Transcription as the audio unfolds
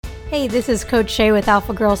Hey, this is Coach Shay with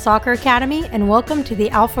Alpha Girl Soccer Academy, and welcome to the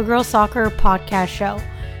Alpha Girl Soccer podcast show,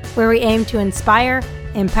 where we aim to inspire,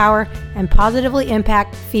 empower, and positively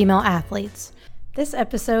impact female athletes. This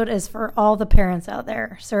episode is for all the parents out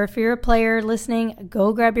there. So if you're a player listening,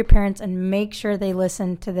 go grab your parents and make sure they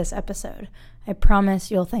listen to this episode. I promise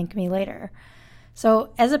you'll thank me later.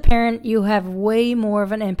 So as a parent, you have way more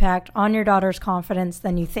of an impact on your daughter's confidence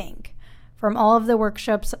than you think. From all of the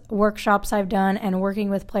workshops I've done and working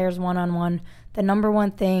with players one-on-one, the number one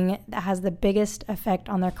thing that has the biggest effect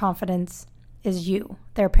on their confidence is you,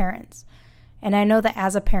 their parents. And I know that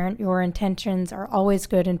as a parent, your intentions are always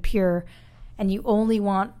good and pure, and you only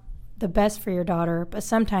want the best for your daughter, but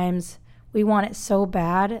sometimes we want it so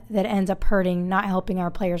bad that it ends up hurting, not helping our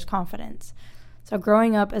players' confidence. So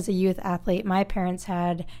growing up as a youth athlete, my parents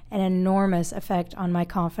had an enormous effect on my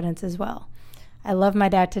confidence as well. I love my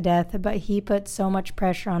dad to death, but he put so much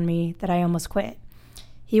pressure on me that I almost quit.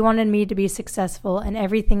 He wanted me to be successful in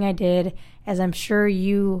everything I did, as I'm sure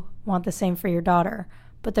you want the same for your daughter,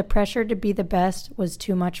 but the pressure to be the best was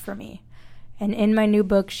too much for me. And in my new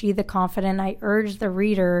book, She the Confident, I urge the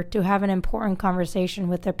reader to have an important conversation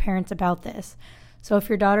with their parents about this. So if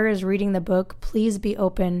your daughter is reading the book, please be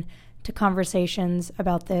open to conversations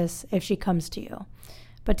about this if she comes to you.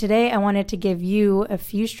 But today I wanted to give you a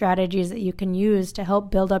few strategies that you can use to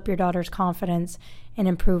help build up your daughter's confidence and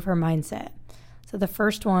improve her mindset. So the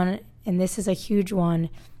first one, and this is a huge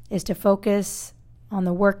one, is to focus on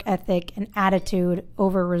the work ethic and attitude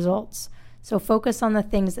over results. So focus on the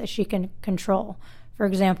things that she can control. For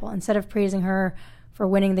example, instead of praising her for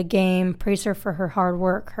winning the game, praise her for her hard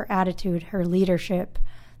work, her attitude, her leadership.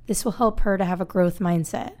 This will help her to have a growth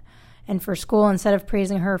mindset. And for school, instead of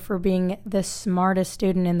praising her for being the smartest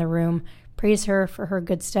student in the room, praise her for her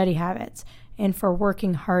good study habits and for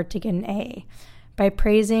working hard to get an A. By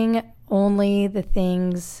praising only the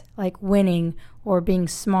things like winning or being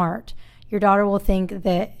smart, your daughter will think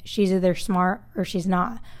that she's either smart or she's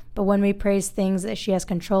not. But when we praise things that she has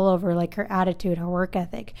control over, like her attitude, her work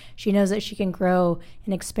ethic, she knows that she can grow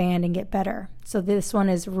and expand and get better. So this one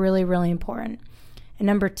is really, really important. And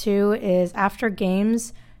number 2 is after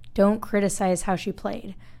games, don't criticize how she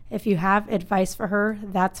played. If you have advice for her,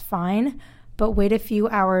 that's fine, but wait a few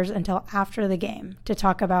hours until after the game to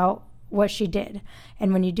talk about what she did.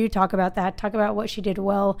 And when you do talk about that, talk about what she did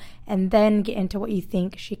well, and then get into what you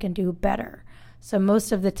think she can do better. So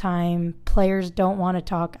most of the time, players don't want to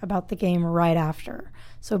talk about the game right after.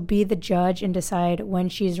 So be the judge and decide when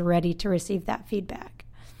she's ready to receive that feedback.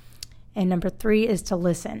 And number 3 is to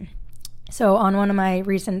listen. So on one of my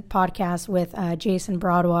recent podcasts with Jason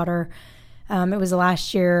Broadwater, it was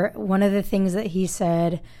last year, one of the things that he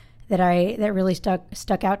said that really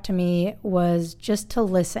stuck out to me was just to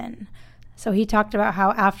listen. So he talked about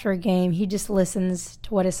how after a game, he just listens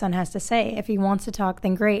to what his son has to say. If he wants to talk,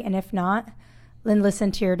 then great. And if not, then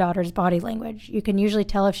listen to your daughter's body language. You can usually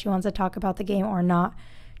tell if she wants to talk about the game or not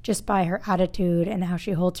just by her attitude and how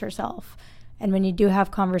she holds herself. And when you do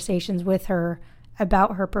have conversations with her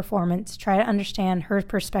about her performance, try to understand her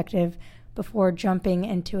perspective before jumping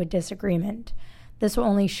into a disagreement. This will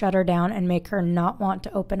only shut her down and make her not want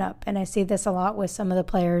to open up. And I see this a lot with some of the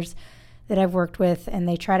players that I've worked with, and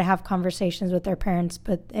they try to have conversations with their parents,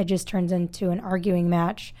 but it just turns into an arguing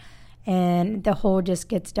match, and the hole just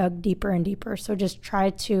gets dug deeper and deeper. So just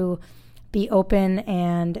try to be open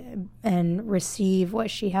and receive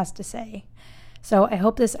what she has to say. So I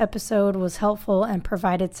hope this episode was helpful and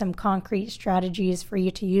provided some concrete strategies for you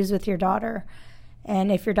to use with your daughter.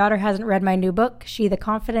 And if your daughter hasn't read my new book, She the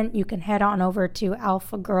Confident, you can head on over to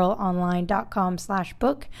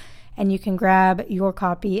alphagirlonline.com/book, and you can grab your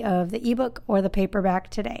copy of the ebook or the paperback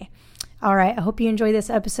today. All right, I hope you enjoyed this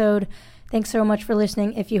episode. Thanks so much for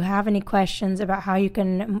listening. If you have any questions about how you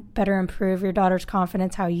can better improve your daughter's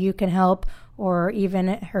confidence, how you can help, or even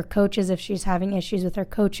her coaches, if she's having issues with her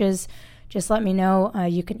coaches, just let me know.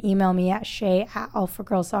 You can email me at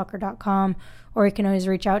shay@alphagirlsoccer.com, or you can always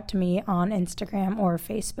reach out to me on Instagram or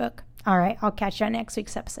Facebook. All right, I'll catch you on next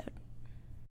week's episode.